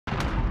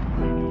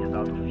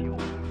out of fuel.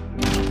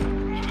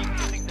 Keep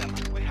using them.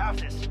 We have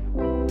this.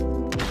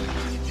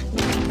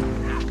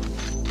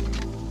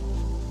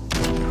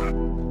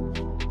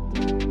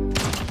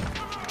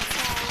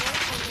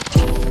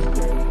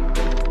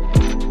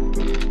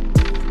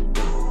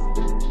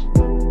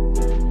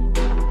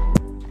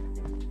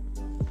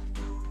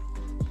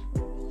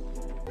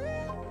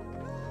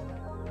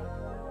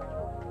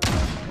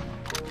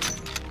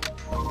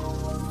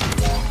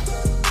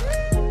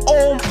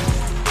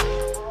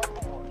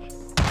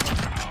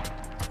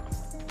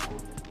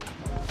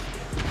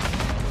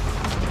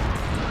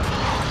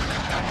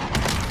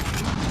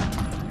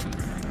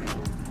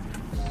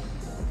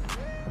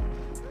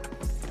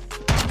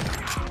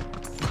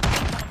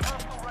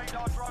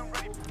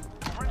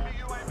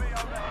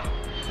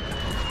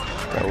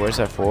 Bro, where's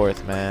that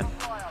fourth, man?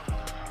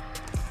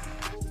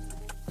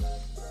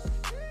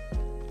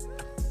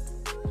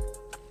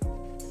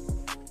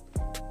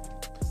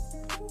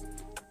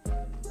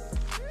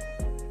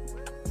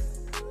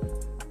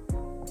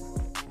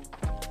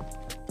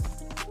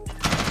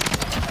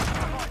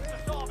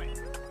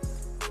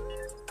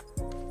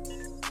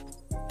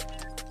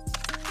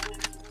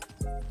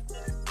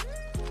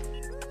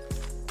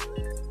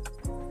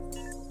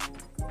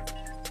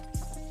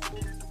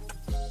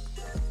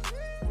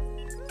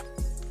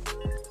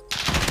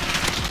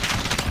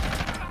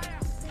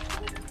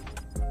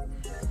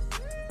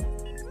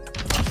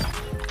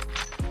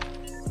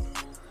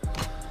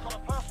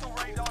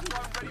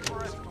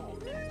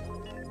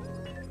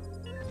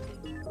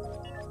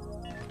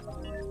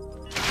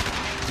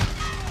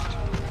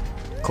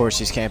 Of course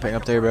he's camping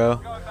up there, bro.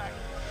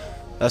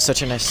 That was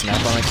such a nice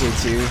snap on the kid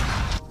too.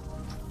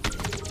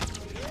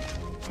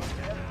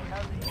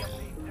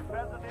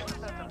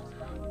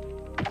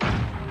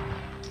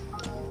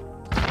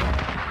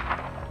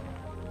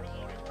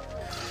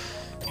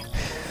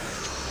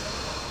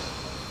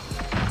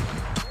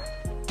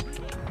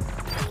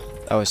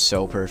 That was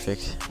so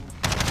perfect.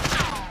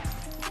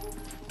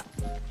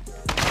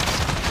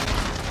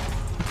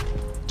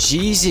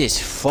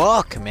 Jesus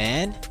fuck,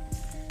 man.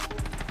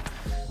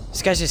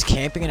 This guy's just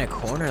camping in a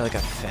corner like a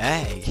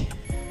fag.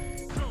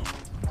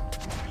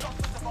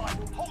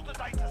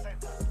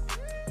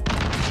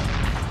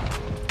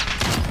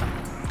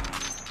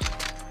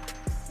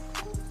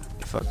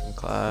 Get fucking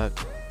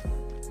clapped.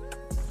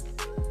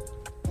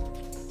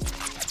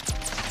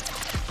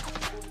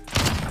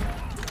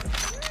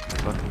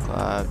 Fucking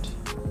clapped.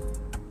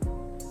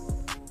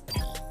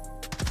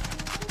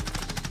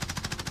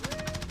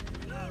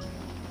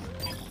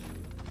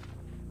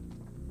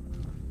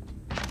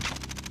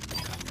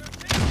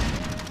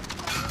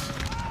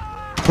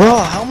 Bro,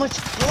 how much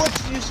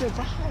bullets do you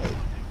survive?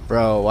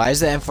 Bro, why is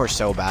the M4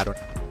 so bad?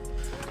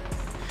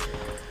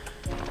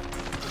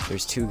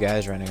 There's two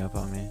guys running up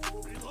on me.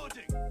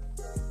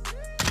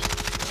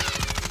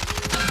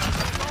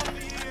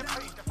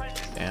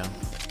 Damn.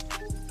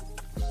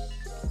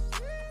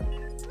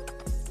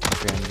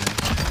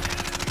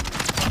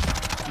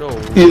 No.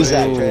 Use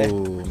that, Trey.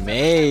 Ooh,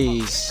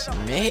 Mace.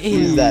 Mace.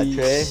 Use that,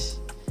 Trey.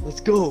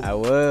 Let's go. I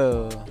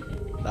will.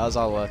 That was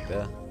all luck,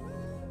 though.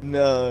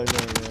 No.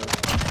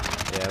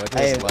 Yeah, look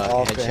at his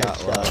luck.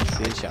 Headshot luck.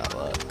 Dude. Headshot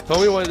luck. Tell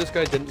me why this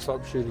guy didn't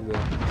stop shooting though.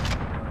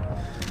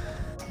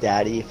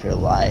 Daddy for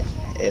life.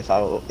 If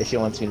he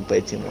wants me to play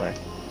 2 more.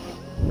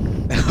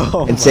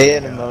 Oh and say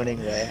it in a moaning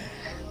way.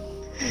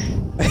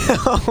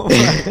 Oh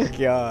my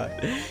god.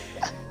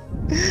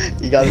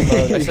 You gotta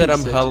moan. I said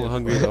I'm hella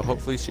hungry though.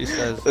 Hopefully she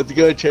says. Let's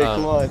go, Trey.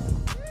 Come on.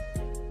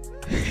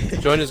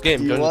 Join his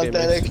game. You Join want his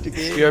game. that extra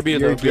game? BRB You're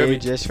though. gay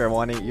BRB. just for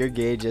wanting. You're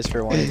gay just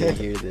for wanting to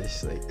hear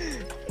this. Like.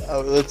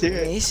 Oh, let's hear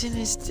it. Mason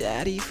is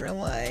daddy for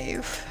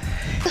life.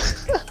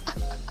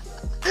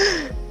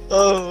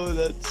 Oh,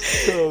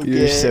 that's so gay.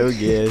 You're so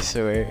gay, I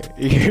swear.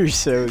 You're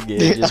so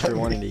gay just for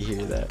wanting to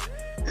hear that.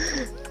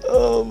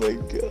 Oh my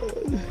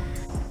god.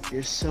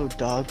 You're so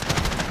dog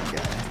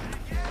guy.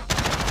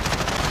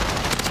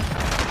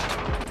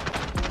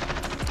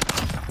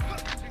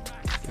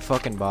 You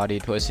fucking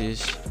bodied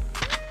pussies.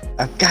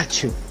 I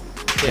got you.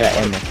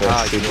 Yeah, and the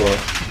first 2 boy.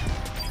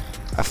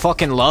 I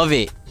fucking love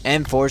it.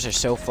 M4s are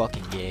so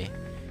fucking gay.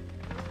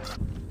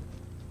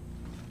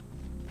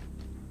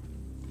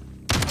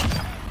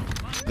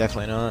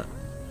 Definitely not.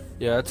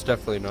 Yeah, it's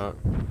definitely not.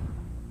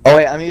 Oh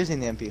wait, I'm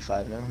using the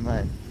MP5. Never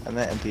mind. I'm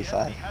at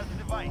MP5.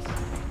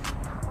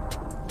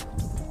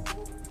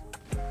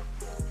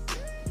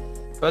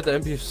 If I had the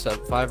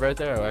MP5 right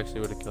there, I actually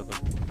would have killed him.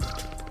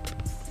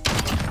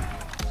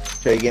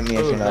 Trey, get me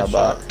if you're not a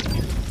bot.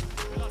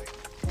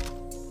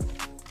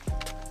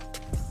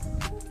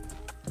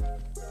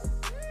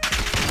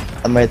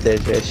 I'm right there,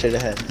 Trey. Straight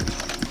ahead.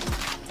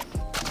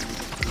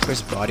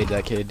 Chris bodied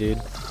that kid,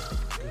 dude.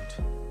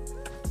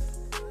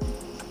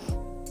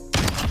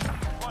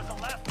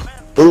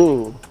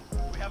 Ooh.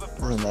 That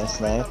was a nice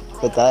knife.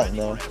 Put that in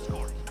there.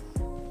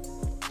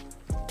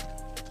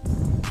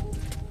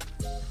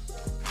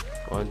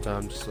 One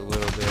time, just a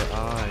little bit.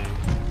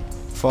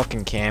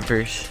 Fucking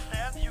campers.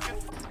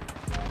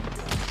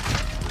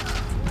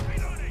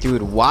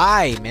 Dude,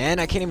 why, man?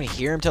 I can't even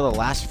hear him till the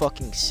last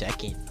fucking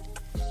second.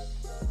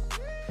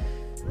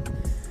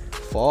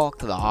 Fuck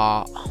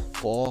that.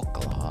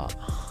 Fuck that.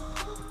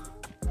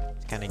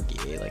 It's kinda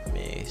gay like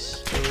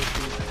Mace.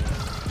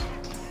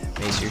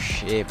 Mace, your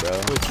shit,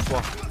 bro.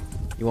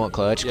 You want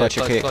clutch? Clutch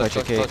your kick, clutch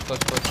your kick. Clutch.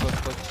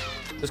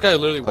 This guy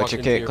literally Clutch walked your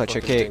into kick, your clutch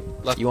your fucking kick.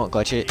 thing. Left. You want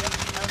clutch it?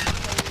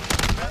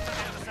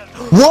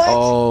 What?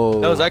 Oh.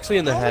 That was actually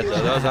in the head,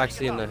 though. That was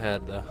actually in the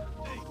head, though.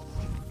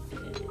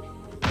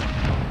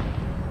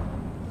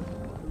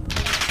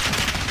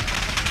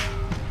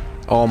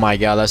 Oh my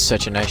god, that's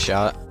such a nice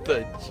shot.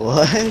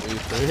 What?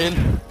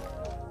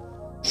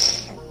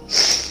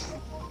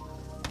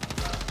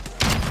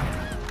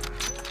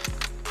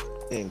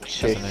 Damn,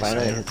 shit, nice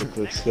finally save. hit the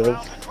quick scope.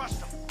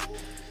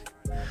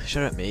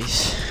 Shut up,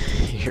 Mace.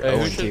 You're Hey,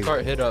 who 0-2. should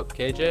cart hit up?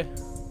 KJ?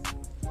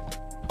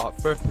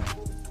 Hopper?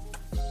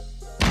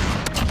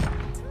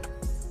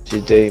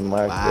 Should they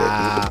mark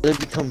Wow. it? Either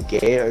become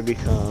gay or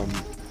become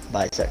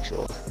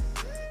bisexual.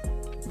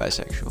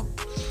 Bisexual.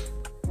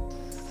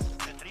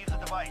 Retrieve the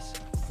device.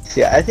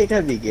 See, I think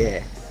I'd be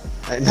gay.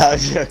 I'm not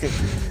joking.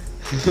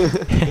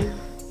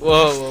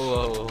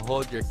 Whoa.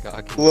 Hold your cock.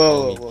 and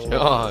Whoa, call me whoa.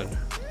 John.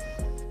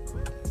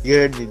 You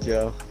heard me,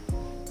 Joe.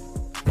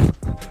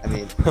 I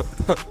mean,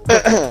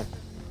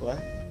 what?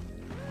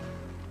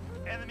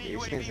 Enemy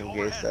You're saying UAV some gay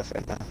overhead. stuff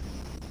right now.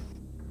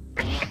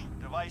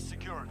 Device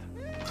secured.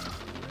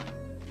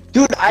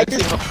 Dude, I Let's see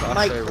just, how fast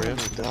my, I oh ran.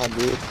 my god,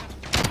 dude.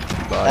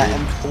 Bye. That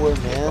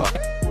M4,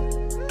 man.